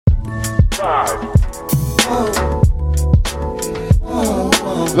The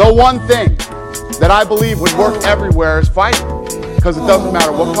one thing that I believe would work everywhere is fighting. Because it doesn't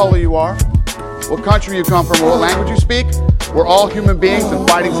matter what color you are, what country you come from, or what language you speak. We're all human beings, and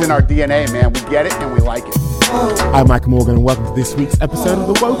fighting's in our DNA, man. We get it and we like it. I'm Michael Morgan, and welcome to this week's episode of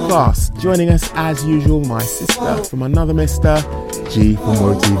the Wocast. Joining us, as usual, my sister from another mister, G from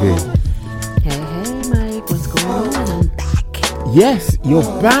Woe TV. Hey, Mike, what's going on? I'm back. Yes, you're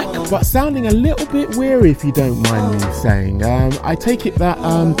back, but sounding a little bit weary, if you don't mind me saying. I take it that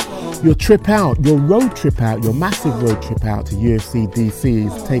your road trip out, your massive road trip out to UFC DC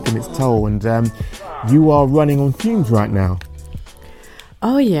is taking its toll, and you are running on fumes right now.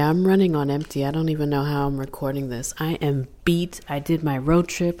 Oh yeah, I'm running on empty. I don't even know how I'm recording this. I am beat. I did my road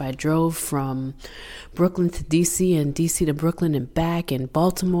trip. I drove from Brooklyn to DC and DC to Brooklyn and back in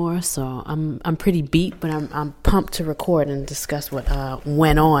Baltimore. So I'm pretty beat, but I'm pumped to record and discuss what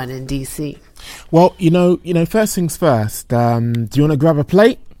went on in DC. Well, you know, first things first. Do you want to grab a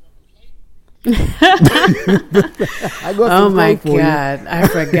plate? Oh my God, I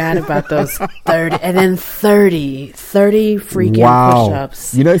forgot about those 30 and then 30 freaking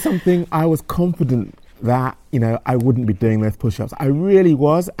push-ups. You know something, I was confident that I wouldn't be doing those push-ups. I really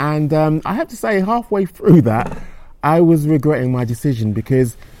was, and I have to say, halfway through that I was regretting my decision,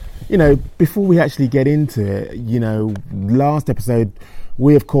 because before we actually get into it, last episode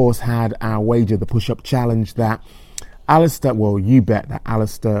we of course had our wager, the push-up challenge, that Alistair, well, you bet that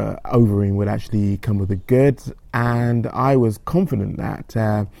Alistair Overeem would actually come with the goods, and I was confident that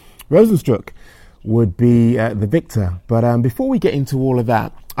Rozenstruik would be the victor. But before we get into all of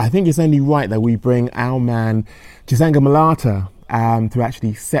that, I think it's only right that we bring our man Chisanga Malata to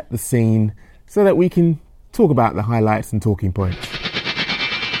actually set the scene so that we can talk about the highlights and talking points.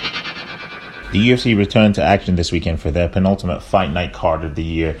 The UFC returned to action this weekend for their penultimate fight night card of the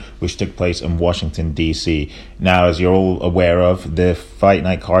year, which took place in Washington, D.C. Now, as you're all aware of, the fight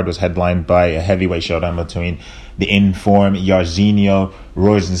night card was headlined by a heavyweight showdown between the in-form Jairzinho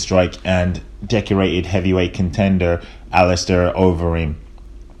Rozenstruik and decorated heavyweight contender Alistair Overeem.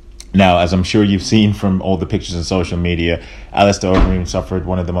 Now, as I'm sure you've seen from all the pictures on social media, Alistair Overeem suffered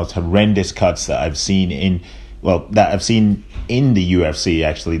one of the most horrendous cuts that I've seen in the UFC,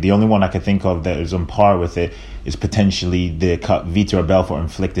 actually. The only one I could think of that is on par with it is potentially the cut Vitor Belfort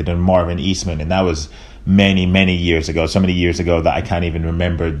inflicted on Marvin Eastman, and that was many, many years ago, so many years ago that I can't even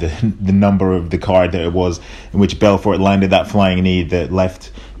remember the number of the card that it was, in which Belfort landed that flying knee that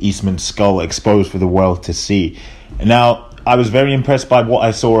left Eastman's skull exposed for the world to see. And now, I was very impressed by what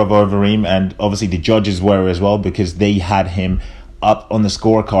I saw of Overeem, and obviously the judges were as well, because they had him up on the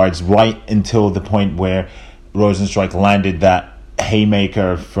scorecards right until the point where Rozenstruik landed that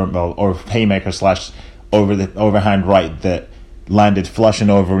haymaker slash overhand right that landed flush on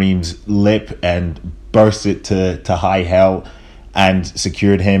Overeem's lip and burst it to high hell and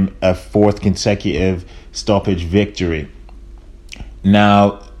secured him a fourth consecutive stoppage victory.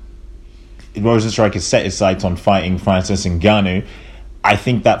 Now, Rozenstruik has set his sights on fighting Francis Ngannou. I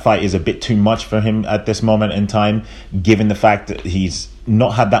think that fight is a bit too much for him at this moment in time, given the fact that he's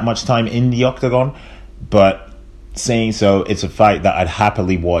not had that much time in the octagon. But saying so, it's a fight that I'd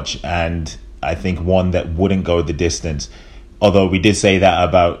happily watch, and I think one that wouldn't go the distance. Although we did say that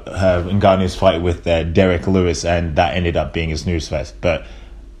about Ngannou's fight with Derek Lewis, and that ended up being a snooze fest. But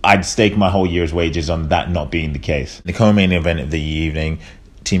I'd stake my whole year's wages on that not being the case. The co-main event of the evening,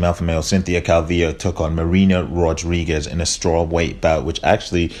 Team Alpha Male Cynthia Calvillo took on Marina Rodriguez in a strawweight bout, which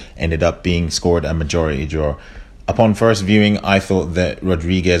actually ended up being scored a majority draw. Upon first viewing, I thought that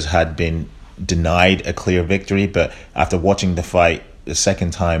Rodriguez had been denied a clear victory, but after watching the fight the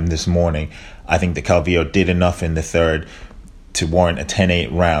second time this morning, I think that Calvillo did enough in the third to warrant a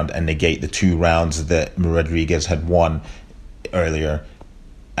 10-8 round and negate the 2 rounds that Rodriguez had won earlier,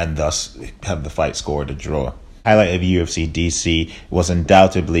 and thus have the fight scored a draw. Highlight of UFC DC was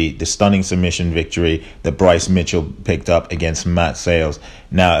undoubtedly the stunning submission victory that Bryce Mitchell picked up against Matt Sales.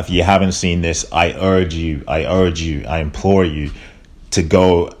 Now, if you haven't seen this, I urge you, I implore you to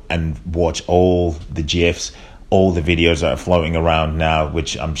go and watch all the GIFs, all the videos that are floating around now,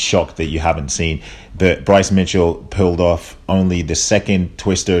 which I'm shocked that you haven't seen. But Bryce Mitchell pulled off only the second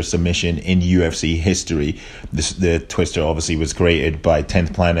Twister submission in UFC history. The Twister obviously was created by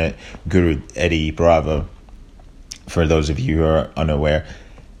 10th Planet guru Eddie Bravo, for those of you who are unaware.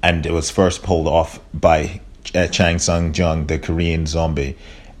 And it was first pulled off by Chang Sung Jung, the Korean zombie.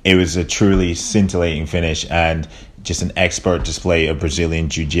 It was a truly scintillating finish and just an expert display of Brazilian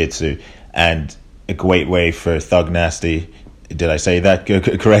jiu-jitsu, and a great way for Thug Nasty. Did I say that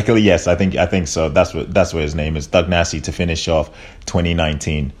correctly? Yes, I think so. That's what his name is, Thug Nasty, to finish off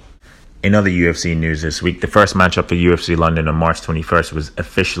 2019. In other UFC news this week, the first matchup for UFC London on March 21st was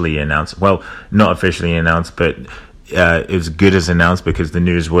officially announced. Well, not officially announced, but it was good as announced because the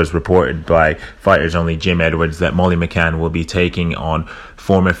news was reported by Fighters Only Jim Edwards that Molly McCann will be taking on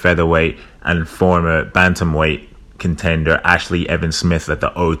former featherweight and former bantamweight contender Ashley Evans Smith at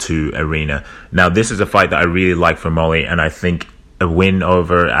the O2 Arena. Now, this is a fight that I really like for Molly, and I think a win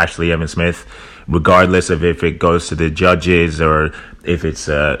over Ashley Evans Smith, regardless of if it goes to the judges or if it's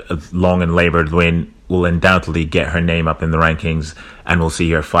a long and labored win, will undoubtedly get her name up in the rankings, and we'll see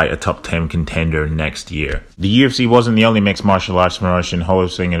her fight a top 10 contender next year. The UFC wasn't the only mixed martial arts promotion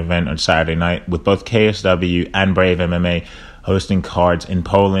hosting an event on Saturday night, with both KSW and Brave MMA hosting cards in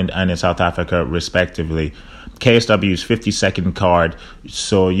Poland and in South Africa respectively. KSW's 52nd card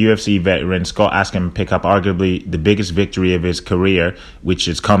saw UFC veteran Scott Askham pick up arguably the biggest victory of his career, which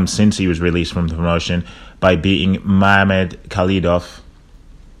has come since he was released from the promotion, by beating Mamed Khalidov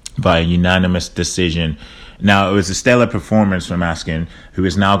by a unanimous decision. Now, it was a stellar performance from Askham, who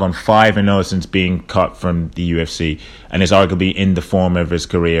has now gone 5-0 since being cut from the UFC and is arguably in the form of his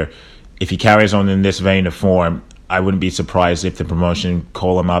career. If he carries on in this vein of form, I wouldn't be surprised if the promotion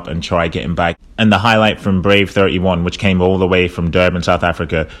call him up and try get him back. And the highlight from Brave 31, which came all the way from Durban, South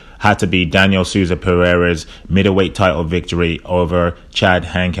Africa, had to be Daniel Souza Pereira's middleweight title victory over Chad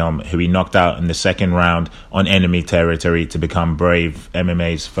Hankelm, who he knocked out in the second round on enemy territory to become Brave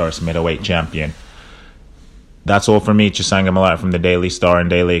MMA's first middleweight champion. That's all from me, Chisanga Malata from the Daily Star and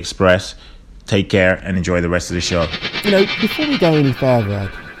Daily Express. Take care and enjoy the rest of the show. You know, before we go any further,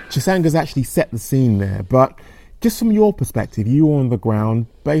 Chisanga's actually set the scene there, but just from your perspective, you were on the ground.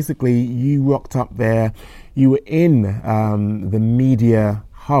 Basically, you rocked up there. You were in the media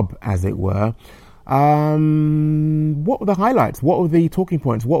hub, as it were. What were the highlights? What were the talking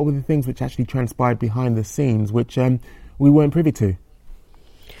points? What were the things which actually transpired behind the scenes, which we weren't privy to?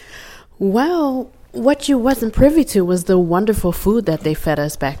 Well, what you wasn't privy to was the wonderful food that they fed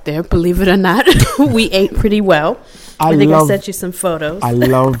us back there. Believe it or not, we ate pretty well. I think I sent you some photos. I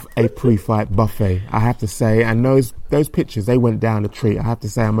love a pre-fight buffet, I have to say. And those pictures, they went down a treat. I have to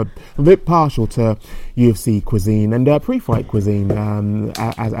say I'm a bit partial to UFC cuisine and pre-fight cuisine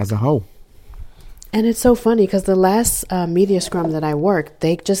as a whole. And it's so funny because the last media scrum that I worked,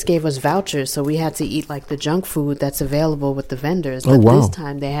 they just gave us vouchers. So we had to eat like the junk food that's available with the vendors. But this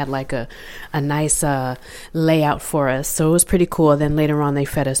time they had like a nice layout for us. So it was pretty cool. Then later on they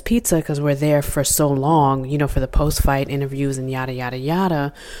fed us pizza because we're there for so long, you know, for the post-fight interviews and yada, yada,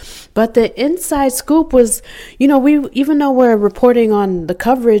 yada. But the inside scoop was, you know, we, even though we're reporting on the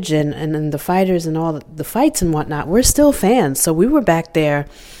coverage and the fighters and all the fights and whatnot, we're still fans. So we were back there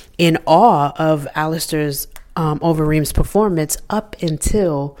in awe of Alistair's Overeem's performance up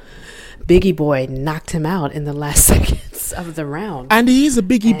until Biggie Boy knocked him out in the last seconds of the round. And he is a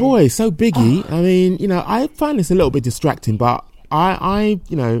biggie boy, so biggie. I mean, you know, I find this a little bit distracting, but I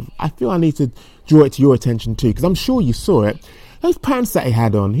feel I need to draw it to your attention too, because I'm sure you saw it. Those pants that he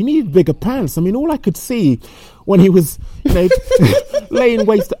had on, he needed bigger pants. I mean, all I could see when he was, you know, laying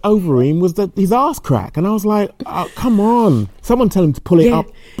waste to Overeem was his ass crack, and I was like, oh, "Come on, someone tell him to pull it up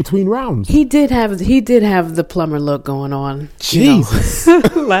between rounds." He did have the plumber look going on. Jesus,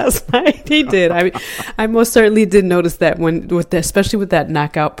 last night he did. I most certainly did notice that especially with that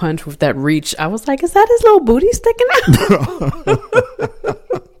knockout punch with that reach. I was like, "Is that his little booty sticking out?"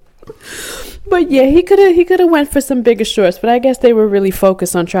 But yeah, he could have went for some bigger shorts, but I guess they were really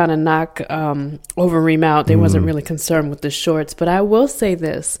focused on trying to knock Overeem out. They wasn't really concerned with the shorts. But I will say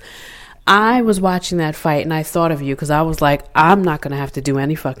this. I was watching that fight and I thought of you because I was like, I'm not going to have to do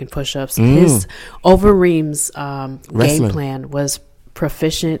any fucking push-ups. His Overeem's game plan was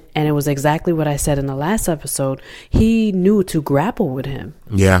proficient, and it was exactly what I said in the last episode. He knew to grapple with him.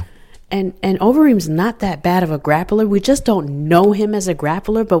 Yeah. And Overeem's not that bad of a grappler. We just don't know him as a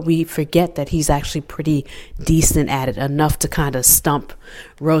grappler, but we forget that he's actually pretty decent at it, enough to kind of stump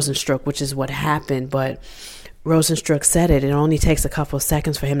Rozenstruik, which is what happened. But Rozenstruik said it. It only takes a couple of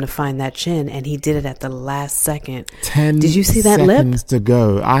seconds for him to find that chin, and he did it at the last second. 10 Did you see that seconds lip? To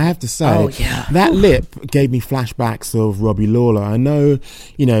go. I have to say, that lip gave me flashbacks of Robbie Lawler. I know,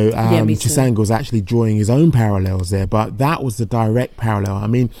 you know, Chisanga was actually drawing his own parallels there, but that was the direct parallel. I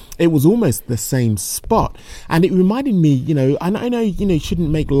mean, it was almost the same spot, and it reminded me, you know, and I know, you know, you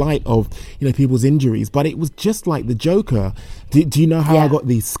shouldn't make light of, you know, people's injuries, but it was just like the Joker. Do you know how I got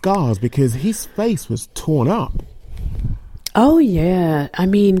these scars? Because his face was torn up. Oh, yeah. I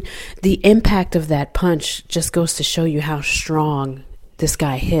mean, the impact of that punch just goes to show you how strong this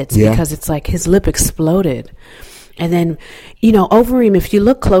guy hits, because it's like his lip exploded. And then, you know, Overeem, if you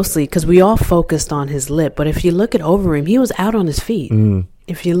look closely, because we all focused on his lip, but if you look at Overeem, he was out on his feet.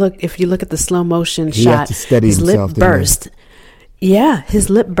 If you look at the slow motion He had shot, to steady his himself, lip didn't he? burst. Yeah, his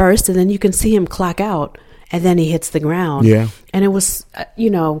lip burst, and then you can see him clock out, and then he hits the ground. Yeah. And it was,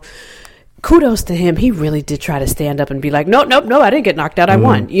 kudos to him. He really did try to stand up and be like, no, I didn't get knocked out. I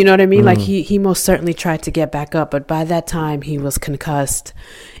won. You know what I mean? Like he most certainly tried to get back up, but by that time he was concussed.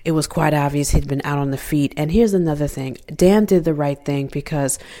 It was quite obvious he'd been out on the feet. And here's another thing. Dan did the right thing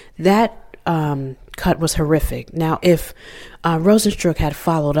because that cut was horrific. Now, if Rozenstruik had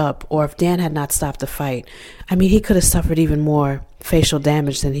followed up, or if Dan had not stopped the fight, I mean, he could have suffered even more facial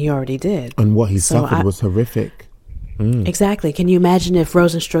damage than he already did. And what he suffered was horrific. Exactly. Can you imagine if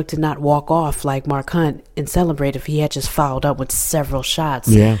Rozenstruik did not walk off like Mark Hunt and celebrate, if he had just followed up with several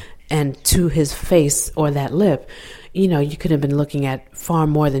shots and to his face or that lip? You could have been looking at far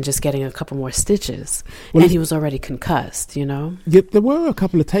more than just getting a couple more stitches. Well, and he was already concussed, Yeah, there were a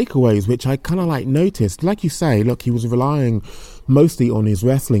couple of takeaways which I kind of noticed. Like you say, look, he was relying mostly on his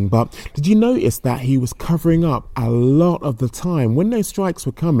wrestling, but did you notice that he was covering up a lot of the time? When those strikes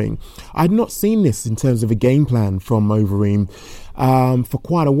were coming, I'd not seen this in terms of a game plan from Overeem for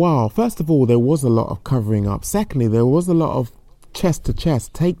quite a while. First of all, there was a lot of covering up. Secondly, there was a lot of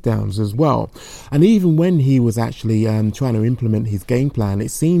chest-to-chest takedowns as well. And even when he was actually trying to implement his game plan, it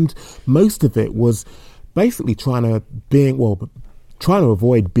seemed most of it was basically trying to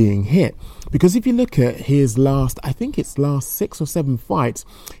avoid being hit. Because if you look at his last 6 or 7 fights,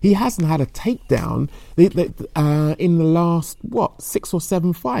 he hasn't had a takedown in the last 6 or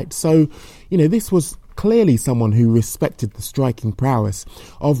 7 fights. So this was clearly someone who respected the striking prowess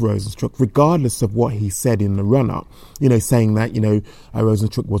of Rozenstruik, regardless of what he said in the run-up, saying that,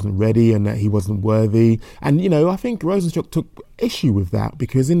 Rozenstruik wasn't ready and that he wasn't worthy. And, I think Rozenstruik took issue with that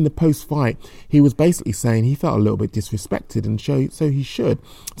because in the post-fight, he was basically saying he felt a little bit disrespected, and so he should.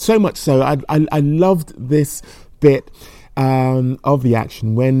 So much so, I loved this bit of the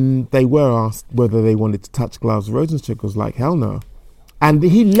action when they were asked whether they wanted to touch gloves. Rozenstruik was like, hell no. And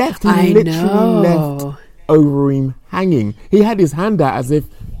he literally left Overeem hanging. He had his hand out as if,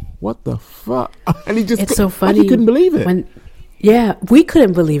 what the fuck? And it's so funny. He couldn't believe it. Yeah, we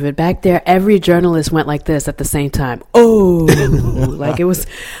couldn't believe it. Back there, every journalist went like this at the same time. Oh,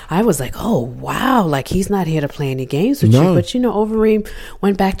 I was like, oh, wow. Like, he's not here to play any games with you. But, Overeem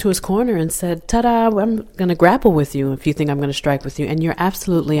went back to his corner and said, ta-da, I'm going to grapple with you if you think I'm going to strike with you. And you're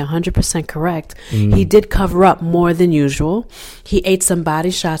absolutely 100% correct. He did cover up more than usual. He ate some body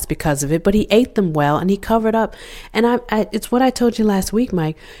shots because of it, but he ate them well and he covered up. And it's what I told you last week,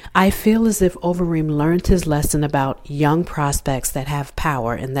 Mike. I feel as if Overeem learned his lesson about young prospects that have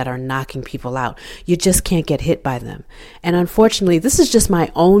power and that are knocking people out. You just can't get hit by them. And unfortunately, this is just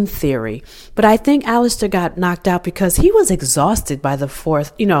my own theory, but I think Alistair got knocked out because he was exhausted by the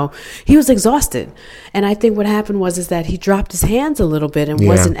fourth. He was exhausted. And I think what happened was that he dropped his hands a little bit and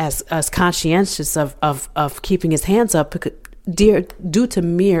wasn't as conscientious of keeping his hands up due to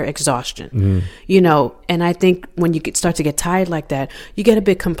mere exhaustion, and I think when you start to get tired like that, you get a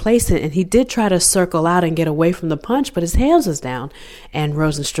bit complacent, and he did try to circle out and get away from the punch, but his hands was down, and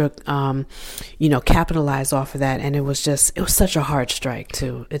Rozenstruik, capitalized off of that, and it was such a hard strike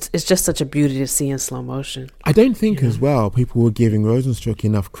too. It's just such a beauty to see in slow motion. I don't think as well people were giving Rozenstruik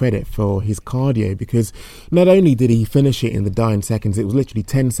enough credit for his cardio, because not only did he finish it in the dying seconds, it was literally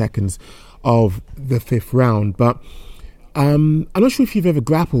 10 seconds of the 5th round, but I'm not sure if you've ever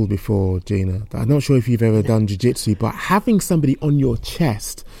grappled before, Gina. I'm not sure if you've ever done jiu-jitsu, but having somebody on your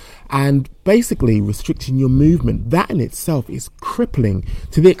chest and basically restricting your movement, that in itself is crippling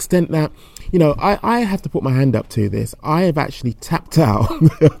to the extent that, I have to put my hand up to this. I have actually tapped out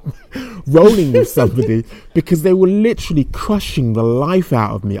rolling with somebody because they were literally crushing the life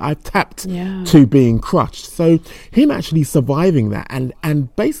out of me. I tapped to being crushed. So him actually surviving that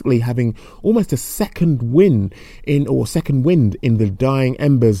and basically having almost a second wind in the dying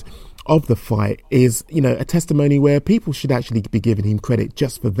embers of the fight is, a testimony where people should actually be giving him credit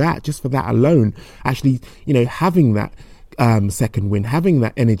just for that alone. Actually, having that second win, having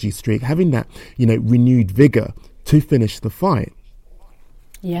that energy streak, having that, renewed vigor to finish the fight.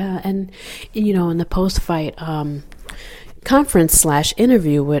 Yeah, and, in the post-fight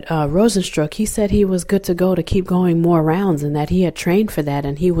conference/interview with Rozenstruik, he said he was good to go to keep going more rounds and that he had trained for that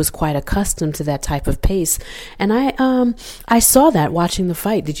and he was quite accustomed to that type of pace. And I saw that watching the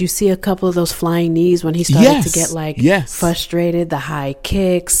fight. Did you see a couple of those flying knees when he started to get frustrated, the high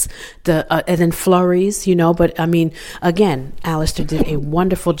kicks, and then flurries, But I mean, again, Alistair did a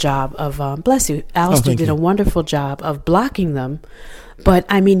wonderful job of bless you. Alistair did a wonderful job of blocking them. But,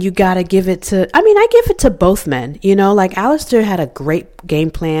 I mean, you got to give it to... I mean, I give it to both men. Like Alistair had a great game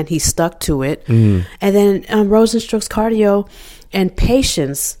plan. He stuck to it. And then Rozenstruik's cardio, and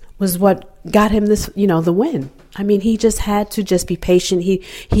patience was what got him this, the win. I mean, he just had to just be patient.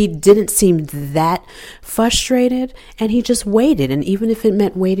 He didn't seem that frustrated, and he just waited. And even if it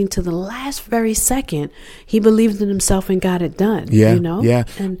meant waiting to the last very second, he believed in himself and got it done. Yeah, Yeah.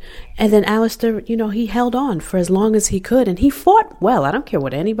 And then Alistair, he held on for as long as he could, and he fought well. I don't care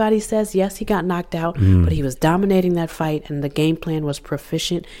what anybody says. Yes, he got knocked out, but he was dominating that fight, and the game plan was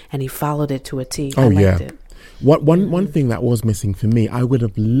proficient, and he followed it to a T. I liked it. One thing that was missing for me, I would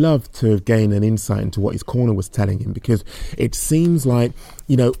have loved to have gained an insight into what his corner was telling him, because it seems like,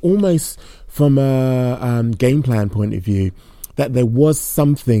 almost from a game plan point of view, that there was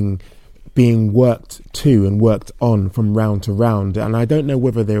something being worked to and worked on from round to round. And I don't know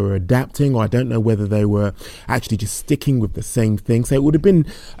whether they were adapting, or I don't know whether they were actually just sticking with the same thing. So it would have been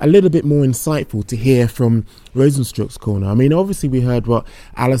a little bit more insightful to hear from Rozenstruik's corner. I mean, obviously we heard what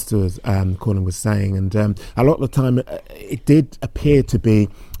Alistair's corner was saying, and a lot of the time it did appear to be,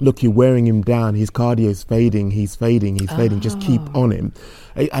 look, you're wearing him down, his cardio's fading, he's fading, just keep on him.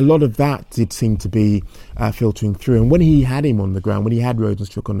 A lot of that did seem to be filtering through. And when he had him on the ground, when he had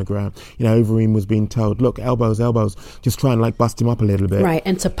Rozenstruik on the ground, Overeem was being told, look, elbows, just try and bust him up a little bit. Right,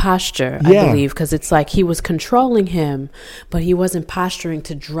 and to posture, I believe, because it's like he was controlling him, but he wasn't posturing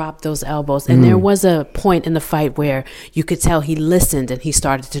to drop those elbows. And there was a point in the fight where you could tell he listened and he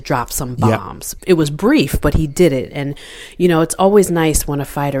started to drop some bombs. It was brief, but he did it. And, it's always nice when a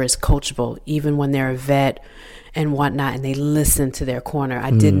fighter is coachable, even when they're a vet and whatnot, and they listen to their corner.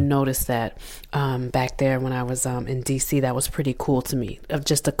 I didn't notice that back there when I was in DC. That was pretty cool to me. Of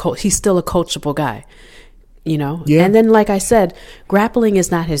just he's still a coachable guy, Yeah. And then, like I said, grappling is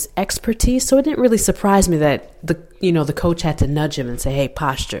not his expertise, so it didn't really surprise me that the coach had to nudge him and say, "Hey,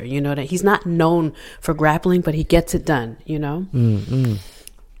 posture." That he's not known for grappling, but he gets it done.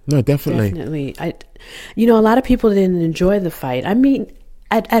 No, definitely. A lot of people didn't enjoy the fight. I mean,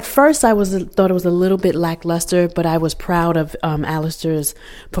 At first, I thought it was a little bit lackluster, but I was proud of Alistair's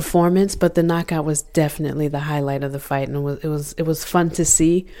performance. But the knockout was definitely the highlight of the fight, and it was fun to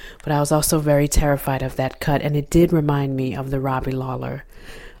see. But I was also very terrified of that cut, and it did remind me of the Robbie Lawler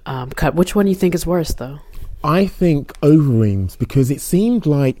cut. Which one do you think is worse, though? I think Overeem's, because it seemed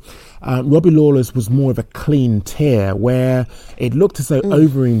like Robbie Lawler's was more of a clean tear, where it looked as though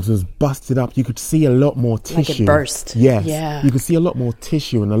Overeem's was busted up. You could see a lot more tissue. Like it burst. Yes. Yeah. You could see a lot more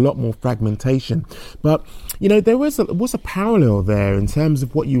tissue and a lot more fragmentation. But, there was a parallel there in terms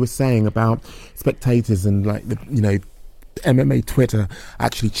of what you were saying about spectators and MMA Twitter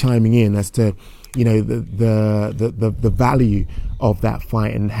actually chiming in as to, the value of that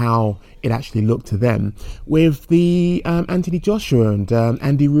fight and how it actually looked to them. With the Anthony Joshua and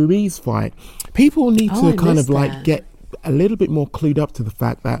Andy Ruiz fight, people need to kind of get a little bit more clued up to the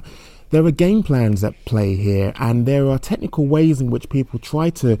fact that there are game plans at play here, and there are technical ways in which people try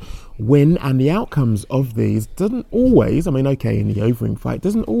to win, and the outcomes of these doesn't always, in the Overeem fight,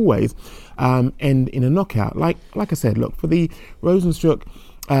 doesn't always end in a knockout. Like I said, look, for the Rozenstruik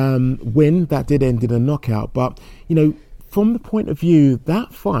win, that did end in a knockout, but from the point of view,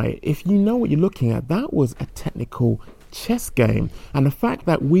 that fight, if you know what you're looking at, that was a technical chess game. And the fact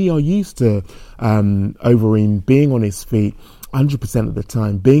that we are used to Overeem being on his feet 100% of the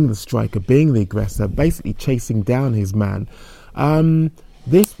time, being the striker, being the aggressor, basically chasing down his man,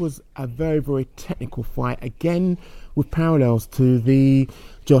 this was a very, very technical fight, again with parallels to the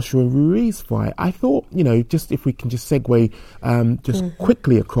Joshua Ruiz fight. I thought, just if we can just segue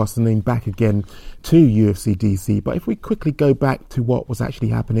quickly across and then back again to UFC DC, but if we quickly go back to what was actually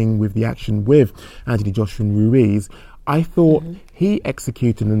happening with the action with Anthony Joshua and Ruiz, I thought he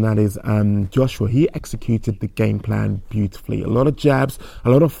executed, and that is Joshua, he executed the game plan beautifully. A lot of jabs, a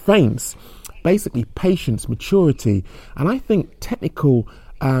lot of feints, basically patience, maturity, and I think technical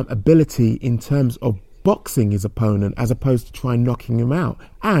ability in terms of boxing his opponent as opposed to trying knocking him out,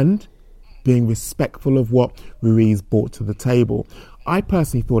 and being respectful of what Ruiz brought to the table. I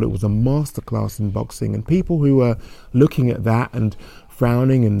personally thought it was a masterclass in boxing, and people who were looking at that and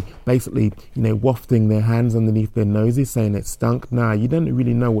frowning and basically, wafting their hands underneath their noses saying it stunk, nah, you don't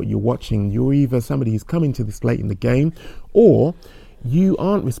really know what you're watching. You're either somebody who's coming to this late in the game, or you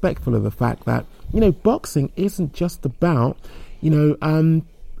aren't respectful of the fact that, boxing isn't just about,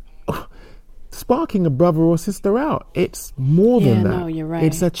 sparking a brother or sister out. It's more than that. No, you're right.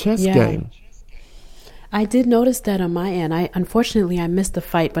 It's a chess game. I did notice that on my end. Unfortunately, I missed the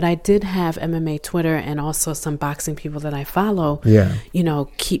fight, but I did have MMA Twitter and also some boxing people that I follow,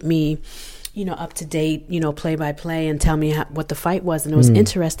 keep me up to date, play by play and tell me what the fight was. And it was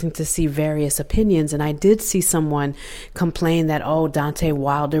interesting to see various opinions. And I did see someone complain that, Deontay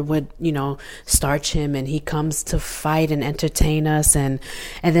Wilder would, starch him and he comes to fight and entertain us. And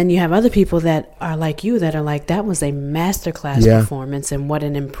then you have other people that are like you, that are like, that was a masterclass performance and what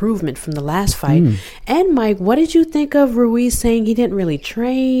an improvement from the last fight. And Mike, what did you think of Ruiz saying he didn't really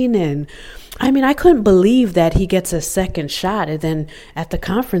train? And I mean, I couldn't believe that he gets a second shot. And then at the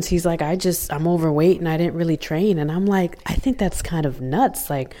conference, he's like, I'm overweight and I didn't really train. And I'm like, I think that's kind of nuts.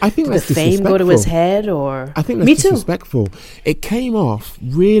 Like, I think did the fame go to his head? Or I think that's Me too. disrespectful. It came off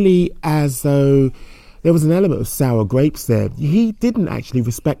really as though there was an element of sour grapes there. He didn't actually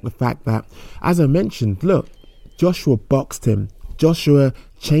respect the fact that, as I mentioned, look, Joshua boxed him. Joshua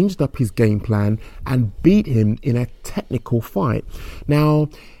changed up his game plan and beat him in a technical fight. Now,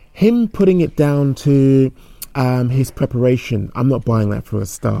 him putting it down to his preparation, I'm not buying that for a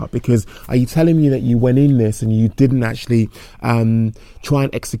start, because are you telling me that you went in this and you didn't actually try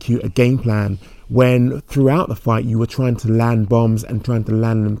and execute a game plan when throughout the fight you were trying to land bombs and trying to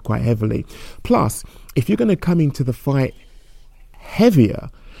land them quite heavily? Plus, if you're going to come into the fight heavier,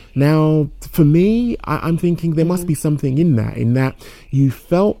 now, for me, I'm thinking there must be something in that you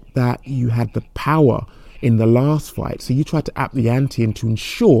felt that you had the power in the last fight, so you tried to up the ante and to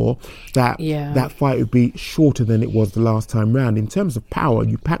ensure that that fight would be shorter than it was the last time round. In terms of power,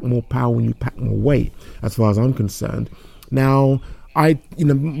 you pack more power when you pack more weight, as far as I'm concerned. Now,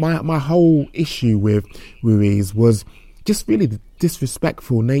 my whole issue with Ruiz was just really the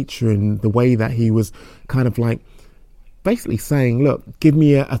disrespectful nature and the way that he was kind of like basically saying, look, give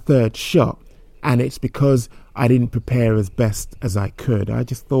me a third shot, and it's because I didn't prepare as best as I could. I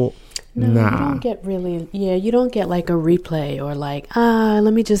just thought, you don't get you don't get like a replay or like,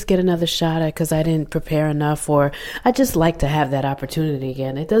 let me just get another shot at because I didn't prepare enough, or I just like to have that opportunity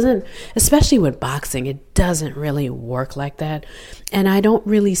again. It doesn't, especially with boxing, it doesn't really work like that. And I don't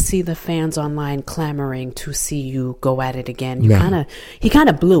really see the fans online clamoring to see you go at it again. He kind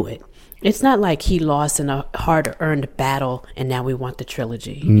of blew it. It's not like he lost in a hard-earned battle and now we want the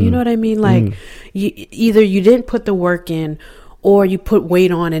trilogy. You know what I mean? Like, either you didn't put the work in or you put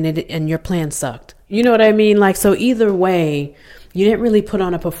weight on and your plan sucked. You know what I mean? Like, so either way, you didn't really put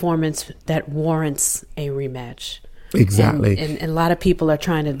on a performance that warrants a rematch. Exactly. And a lot of people are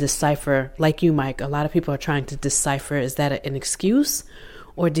trying to decipher, like you, Mike, a lot of people are trying to decipher, is that an excuse,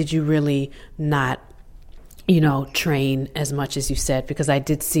 or did you really not train as much as you said? Because I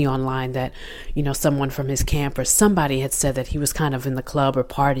did see online that, someone from his camp or somebody had said that he was kind of in the club or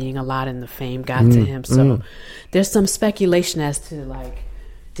partying a lot and the fame got to him. So there's some speculation as to, like,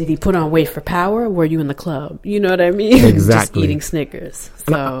 did he put on weight for power? Were you in the club? You know what I mean? Exactly. Just eating Snickers.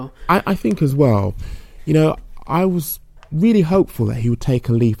 So I think as well, I was really hopeful that he would take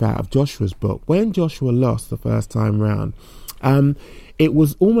a leaf out of Joshua's book. When Joshua lost the first time round, it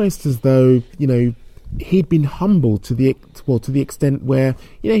was almost as though, he'd been humbled to the extent where,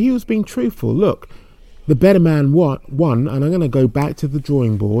 he was being truthful. Look, the better man won, and I'm going to go back to the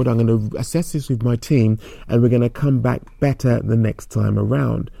drawing board. I'm going to assess this with my team, and we're going to come back better the next time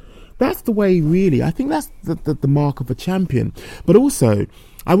around. That's the way, really. I think that's the mark of a champion. But also,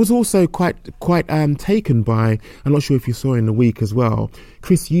 I was also quite taken by, I'm not sure if you saw in the week as well,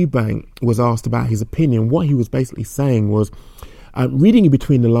 Chris Eubank was asked about his opinion. What he was basically saying was, reading in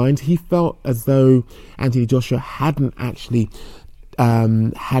between the lines, he felt as though Anthony Joshua hadn't actually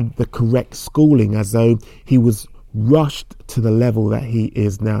had the correct schooling, as though he was rushed to the level that he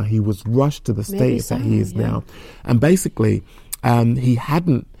is now. He was rushed to the status that he is now. And basically, he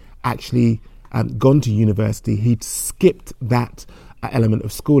hadn't actually gone to university. He'd skipped that element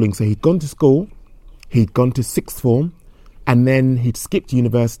of schooling. So he'd gone to school, he'd gone to sixth form, and then he'd skipped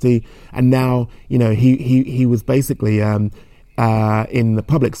university, and now, he was basically in the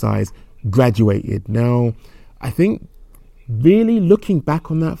public's eyes, graduated. Now, I think really looking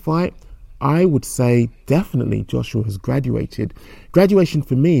back on that fight, I would say definitely Joshua has graduated. Graduation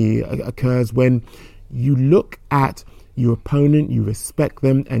for me occurs when you look at your opponent, you respect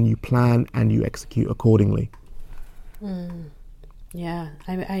them, and you plan and you execute accordingly. Yeah,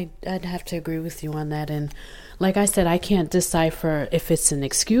 I'd have to agree with you on that. And like I said, I can't decipher if it's an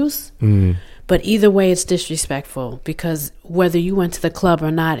excuse, but either way, it's disrespectful, because whether you went to the club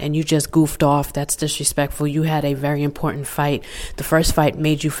or not and you just goofed off, that's disrespectful. You had a very important fight. The first fight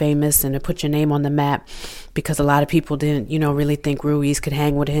made you famous and it put your name on the map, because a lot of people didn't, really think Ruiz could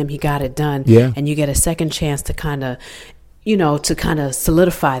hang with him. He got it done. Yeah. And you get a second chance to kind of, to kind of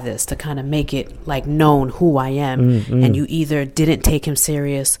solidify this, to kind of make it like known who I am. And you either didn't take him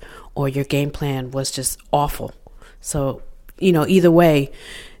serious or your game plan was just awful. So, either way,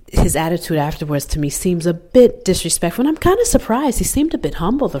 his attitude afterwards to me seems a bit disrespectful. And I'm kind of surprised. He seemed a bit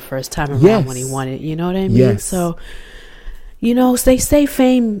humble the first time around when he won it. You know what I mean? Yes. So, you know, they say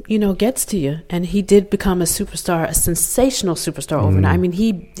fame, you know, gets to you. And he did become a superstar, a sensational superstar overnight. I mean,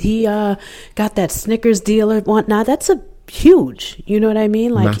 he got that Snickers deal and whatnot. That's a huge, you know what I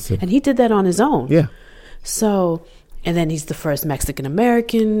mean? Like, massive. And he did that on his own. Yeah. So, and then he's the first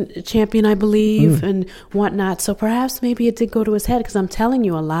Mexican-American champion, I believe, and whatnot. So perhaps maybe it did go to his head, because I'm telling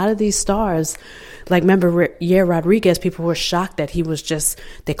you, a lot of these stars, like remember Yair Rodriguez, people were shocked that he was just,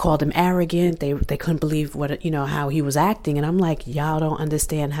 they called him arrogant. They couldn't believe what, you know, how he was acting. And I'm like, y'all don't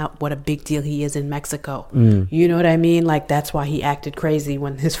understand what a big deal he is in Mexico. You know what I mean? Like, that's why he acted crazy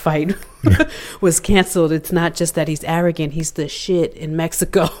when his fight was canceled. It's not just that he's arrogant. He's the shit in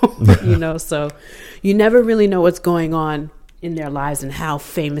Mexico, you know, so you never really know what's going on in their lives and how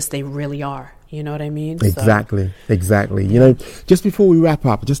famous they really are. You know what I mean? Exactly. You know, just before we wrap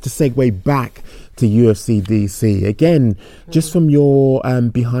up, just to segue back to UFC DC, again, just from your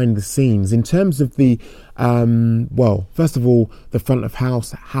behind the scenes, in terms of the, well, first of all, the front of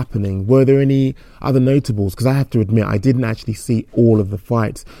house happening, were there any other notables? Because I have to admit, I didn't actually see all of the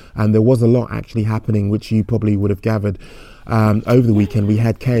fights, and there was a lot actually happening, which you probably would have gathered over the weekend. We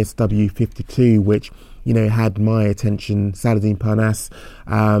had KSW 52, which, you know, had my attention. Saladin Parnasse,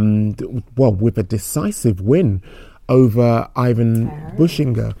 well, with a decisive win over Ivan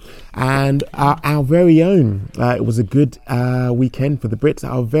Bushinger. And our very own, it was a good weekend for the Brits,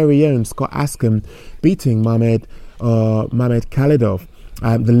 our very own Scott Askham beating Mamed Khalidov,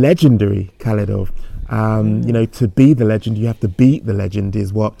 the legendary Khalidov. You know, to be the legend, you have to beat the legend,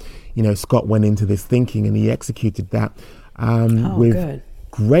 is what, you know, Scott went into this thinking, and he executed that with good.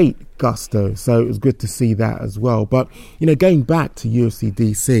 Great gusto. So it was good to see that as well. But, you know, going back to UFC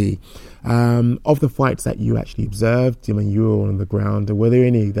DC, of the fights that you actually observed, I mean, you were on the ground, were there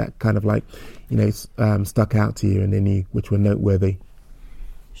any that kind of like, you know, stuck out to you, and any which were noteworthy?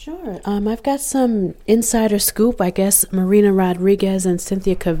 Sure. I've got some insider scoop. I guess Marina Rodriguez and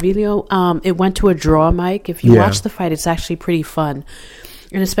Cynthia Calvillo, it went to a draw, Mike. If you watch the fight, it's actually pretty fun.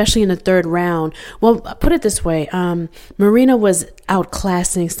 And especially in the third round. Well, put it this way. Marina was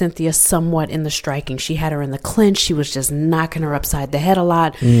outclassing Cynthia somewhat in the striking. She had her in the clinch. She was just knocking her upside the head a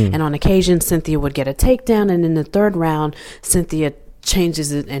lot. And on occasion, Cynthia would get a takedown. And in the third round, Cynthia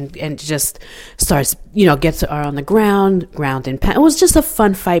changes it and just starts, you know, gets her on the ground and pound. It was just a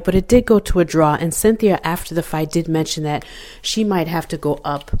fun fight, but it did go to a draw. And Cynthia, after the fight, did mention that she might have to go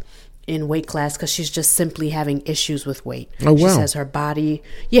up in weight class because she's just simply having issues with weight. Oh, wow. She says her body,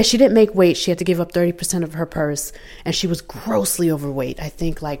 she didn't make weight. She had to give up 30% of her purse, and she was grossly overweight. I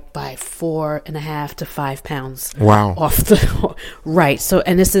think like by 4.5 to 5 pounds. Wow. Off the right. So,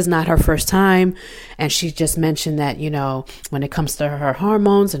 and this is not her first time. And she just mentioned that, you know, when it comes to her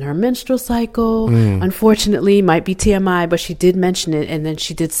hormones and her menstrual cycle, unfortunately, might be TMI, but she did mention it. And then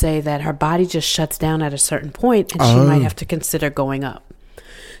she did say that her body just shuts down at a certain point, and she might have to consider going up.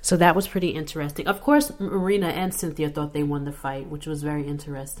 So that was pretty interesting. Of course, Marina and Cynthia thought they won the fight, which was very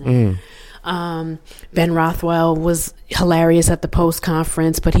interesting. Ben Rothwell was hilarious at the post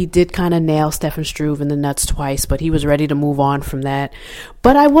conference, but he did kind of nail Stefan Struve in the nuts twice, but he was ready to move on from that.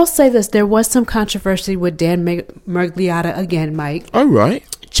 But I will say this, there was some controversy with Dan Miragliotta again, Mike. Oh, right.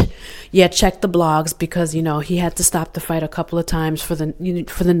 Check the blogs, because, you know, he had to stop the fight a couple of times for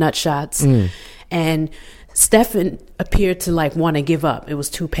the nut shots. And Stefan appeared to like want to give up. It was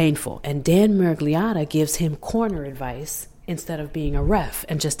too painful. And Dan Miragliotta gives him corner advice instead of being a ref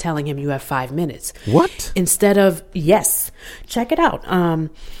and just telling him you have 5 minutes. What? Instead of, check it out. Dan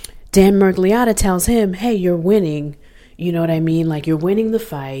Miragliotta tells him, hey, you're winning. You know what I mean? Like, you're winning the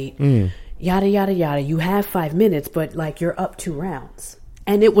fight. Yada, yada, yada. You have 5 minutes, but like you're up 2 rounds.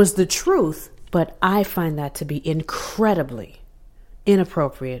 And it was the truth, but I find that to be incredibly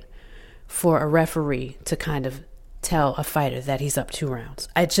inappropriate for a referee to kind of tell a fighter that he's up 2 rounds.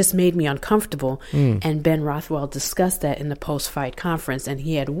 It just made me uncomfortable. And Ben Rothwell discussed that in the post-fight conference, and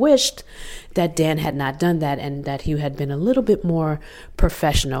he had wished that Dan had not done that and that he had been a little bit more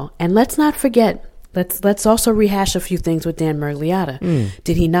professional. And let's not forget, let's also rehash a few things with Dan Miragliotta.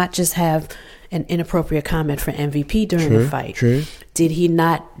 Did he not just have an inappropriate comment for MVP during the fight? True. Did he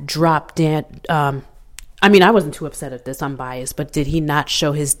not drop Dan? I mean, I wasn't too upset at this. I'm biased. But did he not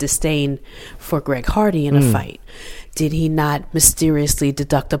show his disdain for Greg Hardy in a fight? Did he not mysteriously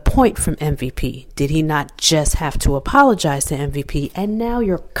deduct a point from MVP? Did he not just have to apologize to MVP? And now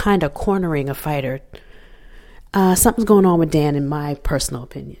you're kind of cornering a fighter. Something's going on with Dan, in my personal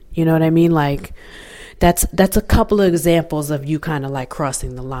opinion. You know what I mean? Like, that's a couple of examples of you kind of like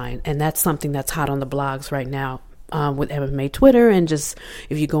crossing the line. And that's something that's hot on the blogs right now. with MMA Twitter, and just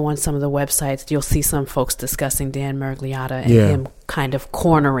if you go on some of the websites, you'll see some folks discussing Dan Miragliotta and him kind of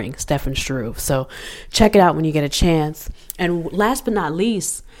cornering Stefan Struve. So check it out when you get a chance. And last but not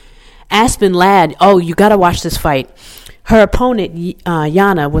least, Aspen Ladd. Oh, you got to watch this fight. Her opponent,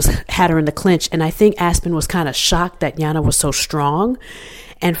 Yana, had her in the clinch, and I think Aspen was kind of shocked that Yana was so strong.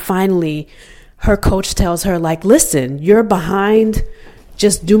 And finally, her coach tells her, like, listen, you're behind.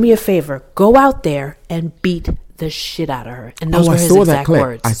 Just do me a favor. Go out there and beat the shit out of her. And those were his exact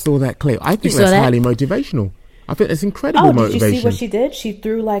words. I saw that clip. I think that's highly motivational. I think it's incredible motivation. Did you see what she did? She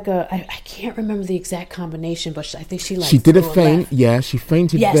threw like I can't remember the exact combination, but I think she did a feint. Yeah, she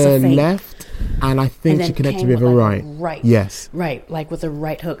feinted the left, and I think she connected with her right. Right. Yes. Right, like with a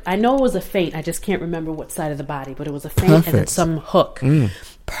right hook. I know it was a feint. I just can't remember what side of the body, but it was a feint and then some hook.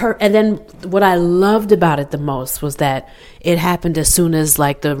 And then what I loved about it the most was that it happened as soon as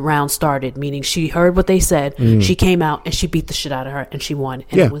like the round started, meaning she heard what they said, she came out and she beat the shit out of her and she won.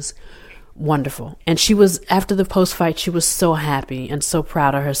 And it was wonderful. And she was, after the post-fight, she was so happy and so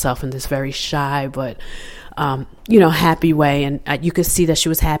proud of herself in this very shy but happy way. And you could see that she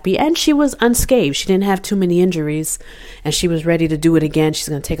was happy and she was unscathed. She didn't have too many injuries and she was ready to do it again. She's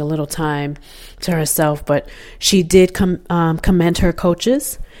going to take a little time to herself, but she did commend her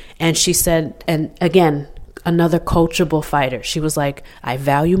coaches. And she said, and again, another coachable fighter. She was like, I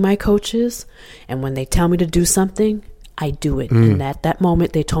value my coaches, and when they tell me to do something, I do it. And at that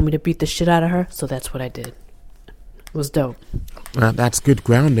moment, they told me to beat the shit out of her, so that's what I did. It was dope. That's good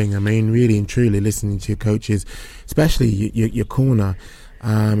grounding. I mean, really and truly listening to your coaches, especially your corner,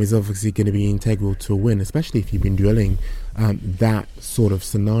 is obviously going to be integral to a win, especially if you've been drilling that sort of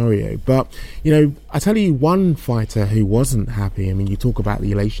scenario. But, I tell you one fighter who wasn't happy. I mean, you talk about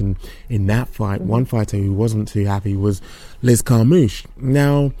the elation in that fight. One fighter who wasn't too happy was Liz Carmouche.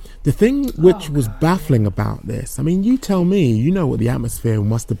 Now, the thing which was baffling about this, I mean, you tell me, you know what the atmosphere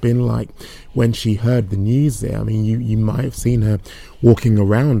must have been like when she heard the news there. I mean, you might have seen her walking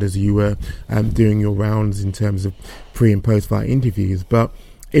around as you were doing your rounds in terms of pre and post fight interviews, but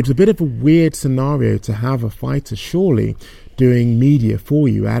it's a bit of a weird scenario to have a fighter surely doing media for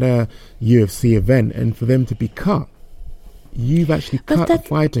you at a UFC event, and for them to be cut. You've actually cut a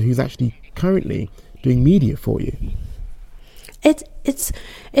fighter who's actually currently doing media for you.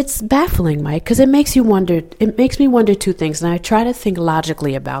 It's baffling, Mike, because it makes you wonder. It makes me wonder two things, and I try to think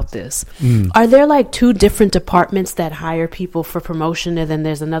logically about this. Are there like two different departments that hire people for promotion, and then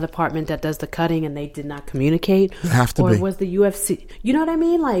there's another department that does the cutting, and they did not communicate? Have to be. Or was the UFC? You know what I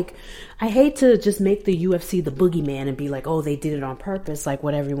mean? Like, I hate to just make the UFC the boogeyman and be like, oh, they did it on purpose, like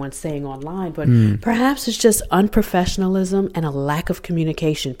what everyone's saying online. But perhaps it's just unprofessionalism and a lack of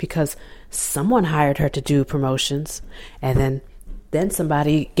communication, because someone hired her to do promotions, and then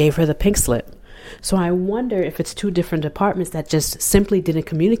somebody gave her the pink slip. So I wonder if it's two different departments that just simply didn't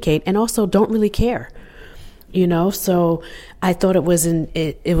communicate and also don't really care. So I thought it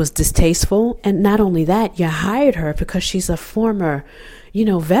was distasteful. And not only that, you hired her because she's a former,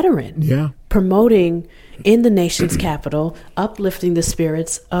 veteran. Yeah. Promoting in the nation's capital, uplifting the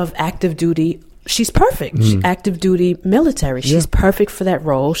spirits of active duty. She's perfect. Active duty military. She's perfect for that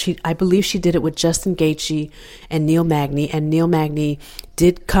role. I believe she did it with Justin Gaethje and Neil Magny. And Neil Magny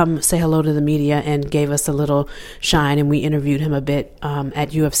did come say hello to the media and gave us a little shine. And we interviewed him a bit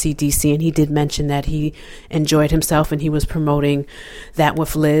at UFC DC. And he did mention that he enjoyed himself and he was promoting that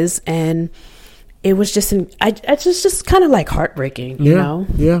with Liz. And it was just, just kind of like heartbreaking, you know?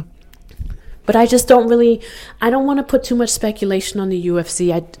 Yeah. But I just don't want to put too much speculation on the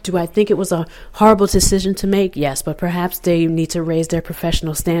UFC. I think it was a horrible decision to make? Yes, but perhaps they need to raise their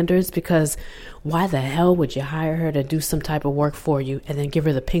professional standards, because why the hell would you hire her to do some type of work for you and then give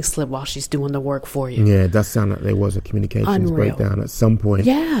her the pink slip while she's doing the work for you? Yeah, it does sound like there was a communications breakdown at some point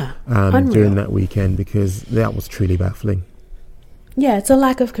during that weekend, because that was truly baffling. Yeah, it's a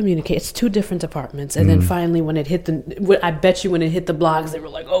lack of communication. It's two different departments. And then finally when it hit I bet you when it hit the blogs, they were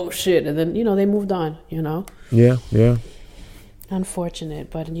like, oh shit. And then, they moved on, Yeah. Unfortunate,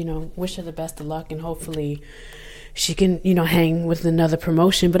 but, wish her the best of luck, and hopefully she can, hang with another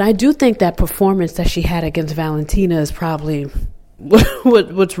promotion. But I do think that performance that she had against Valentina is probably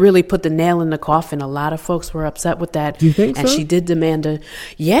what's really put the nail in the coffin. A lot of folks were upset with that. Do you think and so? She did demand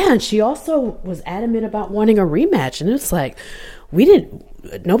and she also was adamant about wanting a rematch. And it's like,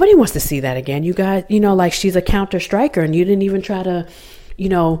 nobody wants to see that again. You guys, like, she's a counter striker, and you didn't even try to,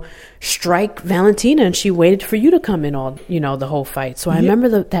 strike Valentina, and she waited for you to come in all, the whole fight. So I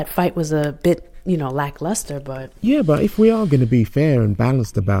remember that fight was a bit, lackluster, but... Yeah, but if we are going to be fair and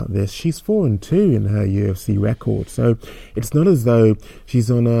balanced about this, she's 4-2 in her UFC record. So it's not as though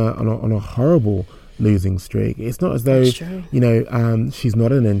she's on a horrible losing streak. It's not as though, she's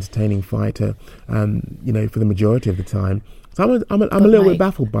not an entertaining fighter, for the majority of the time. So I'm a little bit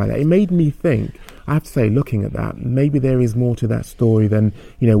baffled by that. It made me think, I have to say, looking at that, maybe there is more to that story than,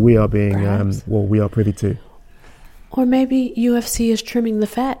 we are being, we are privy to. Or maybe UFC is trimming the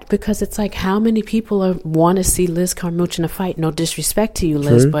fat, because it's like, how many people want to see Liz Carmouche in a fight? No disrespect to you,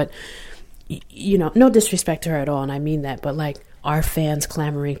 Liz, but, no disrespect to her at all, and I mean that, but like, are fans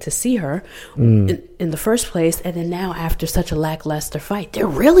clamoring to see her in the first place? And then now, after such a lackluster fight, they're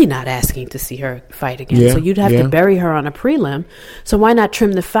really not asking to see her fight again. So you'd have to bury her on a prelim. So why not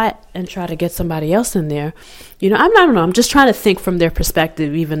trim the fat and try to get somebody else in there? I don't know. I'm just trying to think from their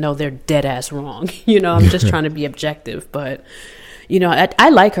perspective, even though they're dead ass wrong. I'm just trying to be objective. But, I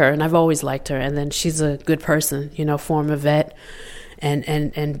like her, and I've always liked her. And then she's a good person, former vet,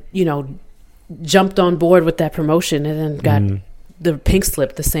 and jumped on board with that promotion and then got the pink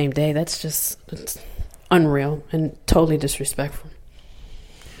slip the same day. It's unreal and totally disrespectful.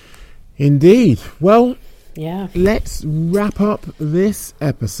 Indeed. Well, yeah. Let's wrap up this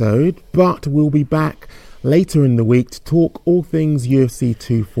episode, but we'll be back later in the week to talk all things UFC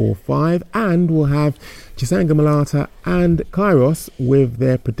 245, and we'll have Chisanga Malata and Kairos with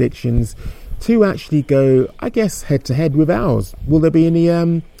their predictions to actually go, I guess, head to head with ours. Will there be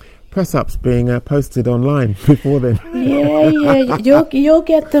any press-ups being posted online before then? Yeah, you'll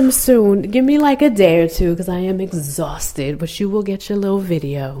get them soon. Give me like a day or two, because I am exhausted, but you will get your little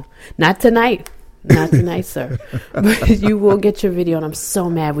video. Not tonight, sir, but you will get your video. And I'm so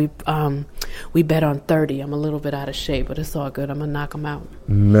mad. We bet on 30. I'm a little bit out of shape, but it's all good. I'm gonna knock them out.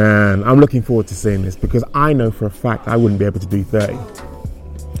 Man, I'm looking forward to seeing this, because I know for a fact I wouldn't be able to do 30.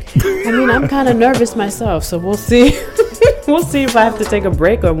 I mean, I'm kind of nervous myself, so we'll see. We'll see if I have to take a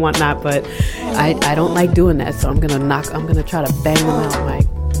break or whatnot, but I don't like doing that, so I'm gonna try to bang them out, Mike.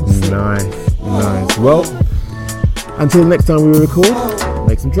 Nice. Well, until next time we record,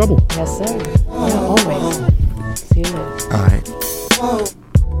 make some trouble. Yes, sir. Yeah, always. See you later. All right.